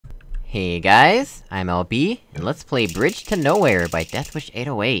Hey guys, I'm LB, and let's play Bridge to Nowhere by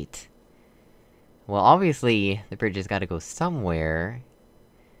DeathWish808. Well, obviously, the bridge has gotta go somewhere...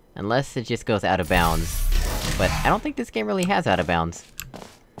 unless it just goes out of bounds. But I don't think this game really has out of bounds.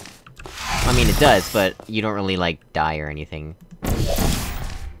 I mean, it does, but you don't really, like, die or anything.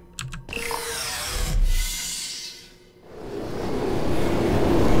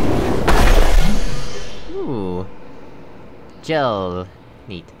 Ooh. Gel.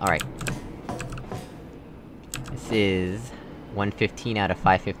 Neat. Alright. This is... 115 out of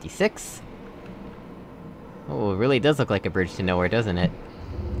 556. Oh, it really does look like a bridge to nowhere, doesn't it?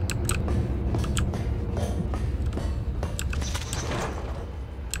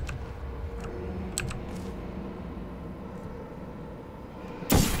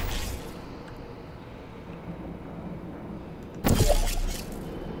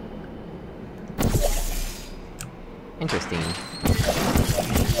 Interesting.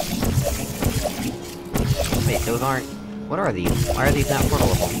 Wait, those aren't... what are these? Why are these not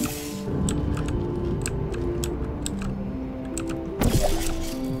portalable?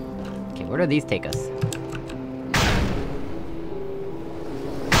 Okay, where do these take us?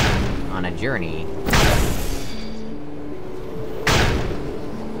 On a journey.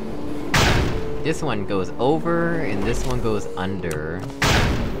 This one goes over, and this one goes under.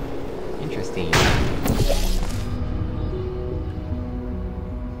 Interesting.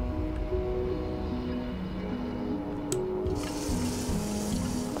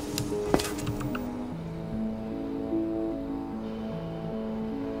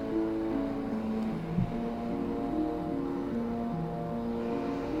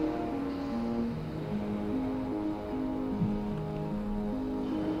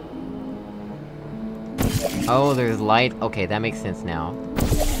 Oh, there's light- okay, that makes sense now.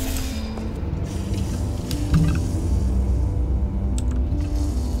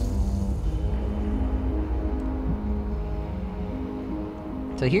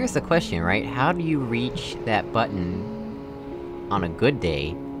 So here's the question, right? How do you reach that button... on a good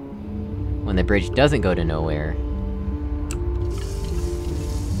day... when the bridge doesn't go to nowhere?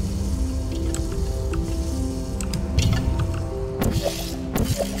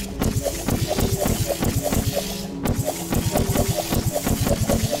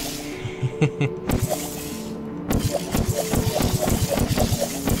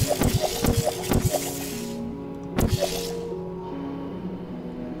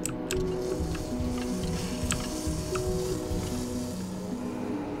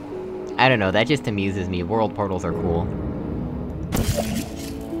 I don't know, that just amuses me. World portals are cool.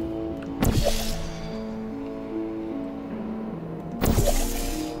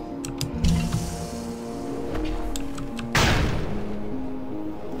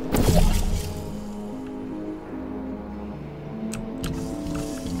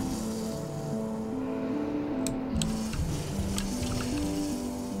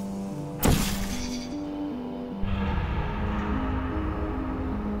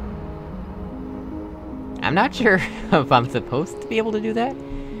 I'm not sure if I'm supposed to be able to do that,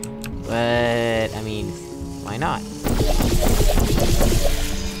 but... I mean, why not?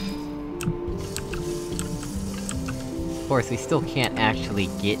 Of course, we still can't actually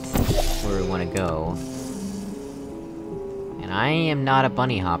get where we wanna go. And I am not a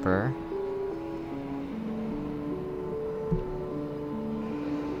bunny hopper.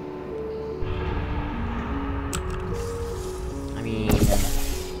 I mean...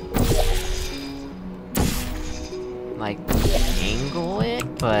 like, angle it,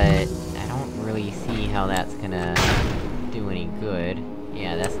 but I don't really see how that's gonna do any good.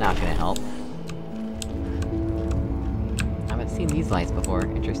 Yeah, that's not gonna help. I haven't seen these lights before,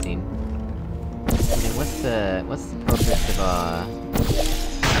 interesting. And then what's the purpose of,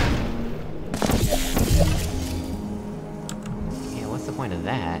 yeah, what's the point of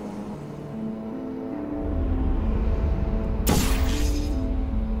that?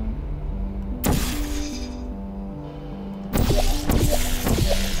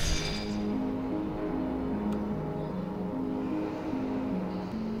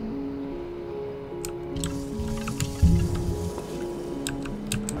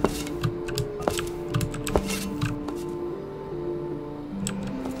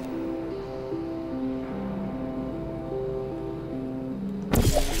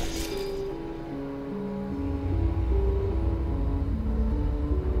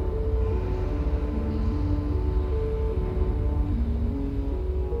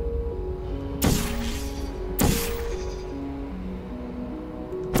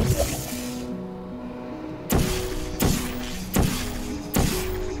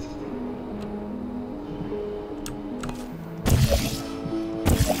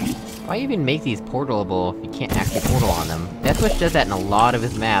 Why even make these portalable if you can't actually portal on them? DeathWish does that in a lot of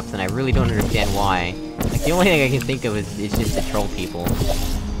his maps, and I really don't understand why. Like, the only thing I can think of is just to troll people.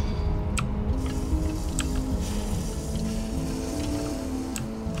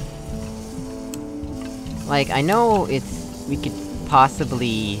 Like, I know we could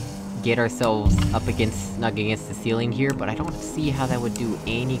possibly get ourselves up against, snug against the ceiling here, but I don't see how that would do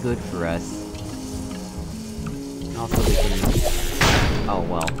any good for us. And also we can... Oh,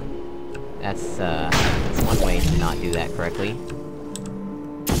 well. That's one way to not do that correctly.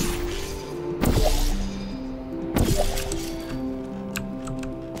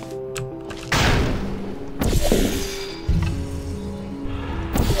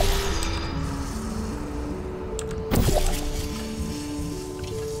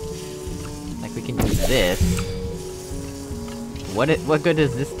 We can do this. What good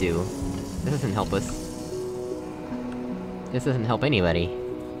does this do? This doesn't help us. This doesn't help anybody.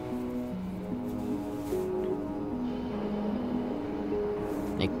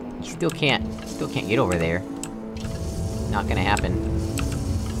 Like, you still can't get over there. Not gonna happen.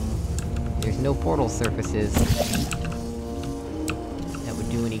 There's no portal surfaces that would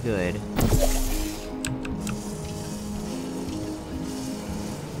do any good.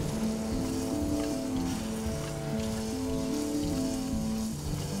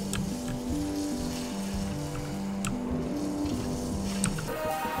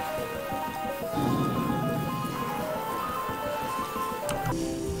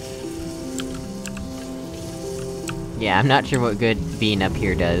 Yeah, I'm not sure what good being up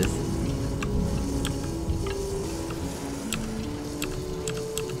here does.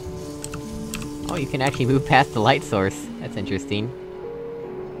 Oh, you can actually move past the light source. That's interesting.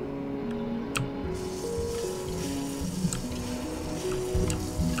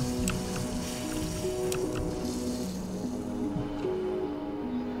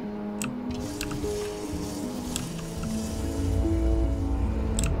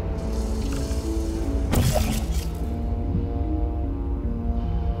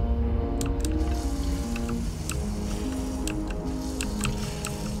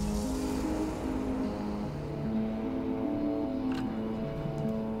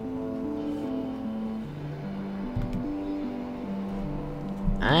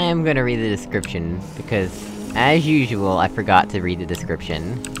 I'm gonna read the description, because, as usual, I forgot to read the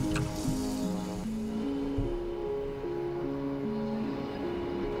description.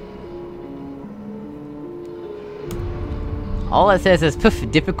 All it says is, poof,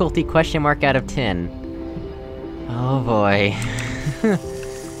 difficulty question mark out of 10. Oh boy.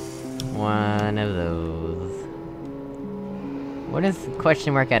 One of those. What does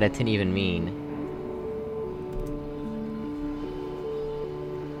question mark out of 10 even mean?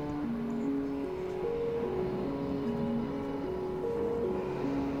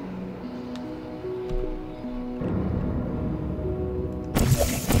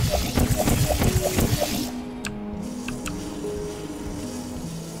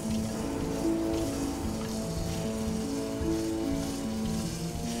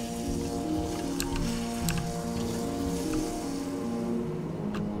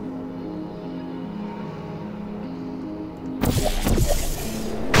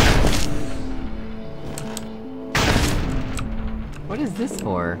 What is this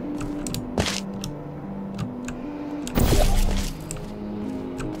for?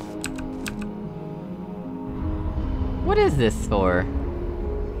 What is this for?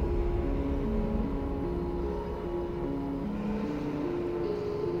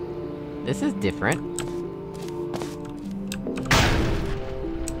 This is different.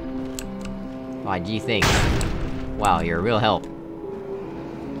 Why, gee, thanks. Wow, you're a real help.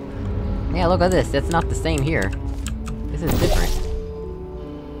 Yeah, look at this, that's not the same here. This is different.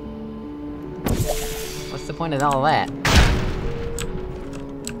 What's the point of all that?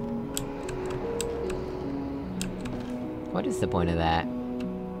 What is the point of that?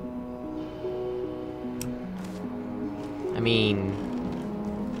 I mean...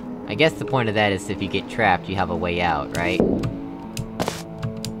 I guess the point of that is if you get trapped, you have a way out, right?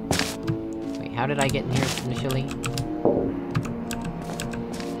 Wait, how did I get in here initially?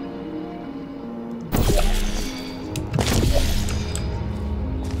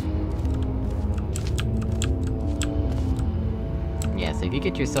 Yeah, so if you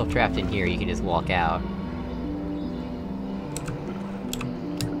get yourself trapped in here, you can just walk out.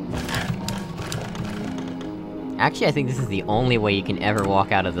 Actually, I think this is the only way you can ever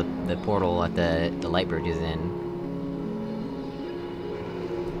walk out of the portal that the light bridge is in.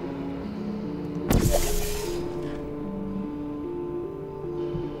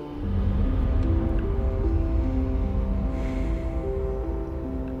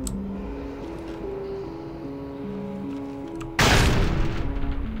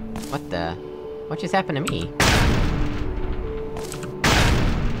 What the? What just happened to me?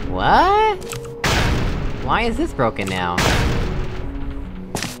 What? Why is this broken now?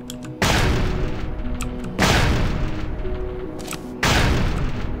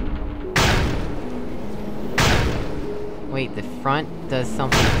 Wait, the front does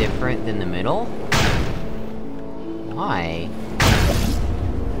something different than the middle? Why?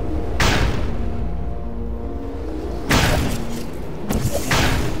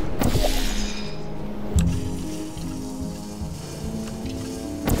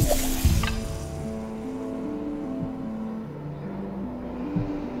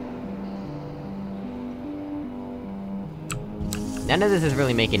 None of this is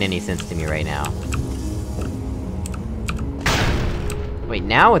really making any sense to me right now. Wait,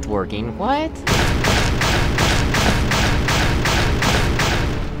 now it's working? What?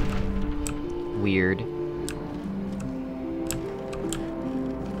 Weird.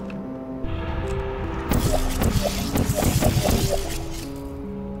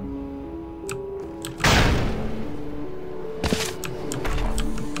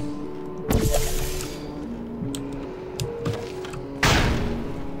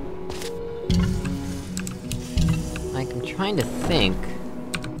 Like, I'm trying to think...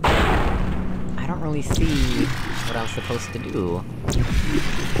 I don't really see what I'm supposed to do.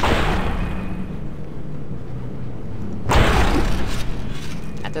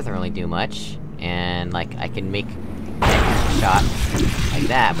 That doesn't really do much, and, like, I can make a shot like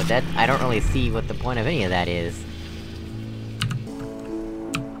that, but that- I don't really see what the point of any of that is.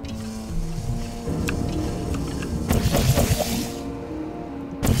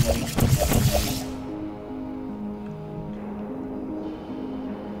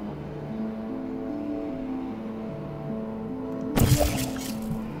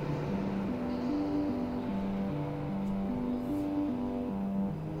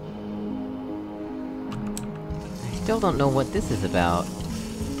 I still don't know what this is about.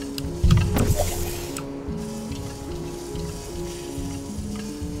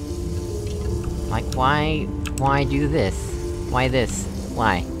 Like, why do this? Why this?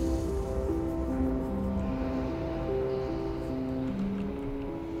 Why?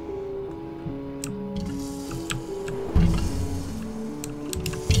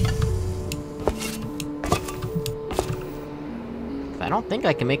 I don't think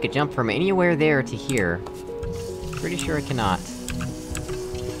I can make a jump from anywhere there to here. Pretty sure I cannot.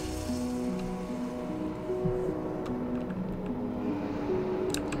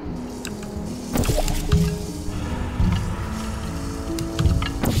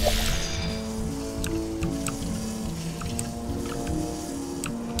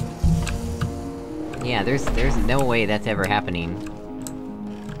 Yeah, there's no way that's ever happening.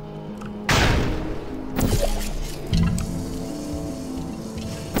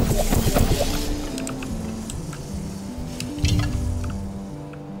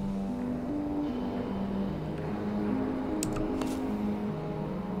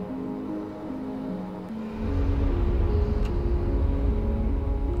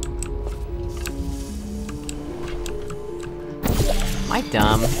 Am I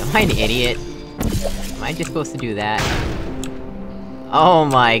dumb? Am I an idiot? Am I just supposed to do that? Oh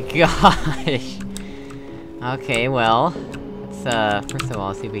my gosh! Okay, well... Let's, first of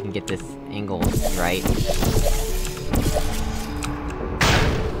all, see if we can get this angle right.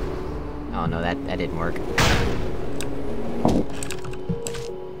 Oh no, that didn't work.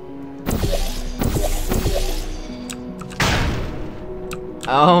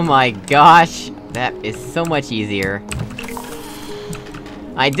 Oh my gosh! That is so much easier.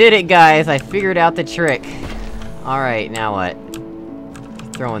 I did it, guys! I figured out the trick! Alright, now what?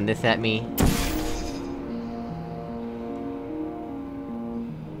 Throwing this at me.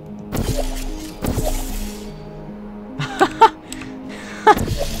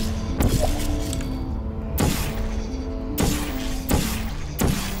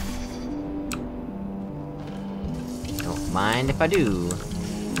 Don't mind if I do.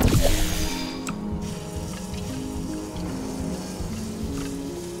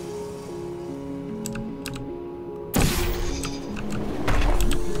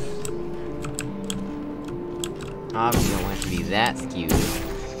 Obviously don't want it to be that skewed.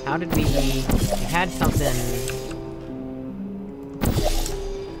 How did we had something...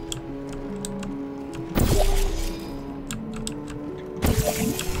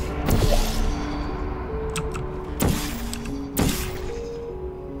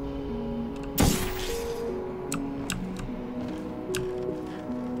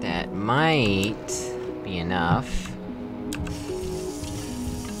 that might be enough.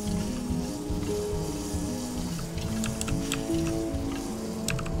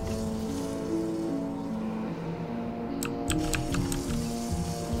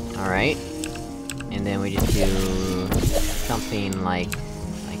 Alright. And then we just do... something like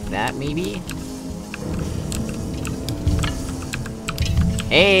that, maybe?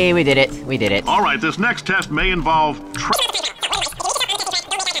 Hey, we did it! We did it! Alright, this next test may involve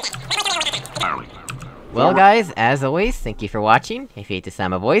Well guys, as always, thank you for watching. If you hate the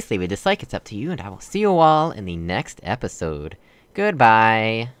sound of my voice, leave a dislike, it's up to you, and I will see you all in the next episode.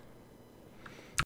 Goodbye!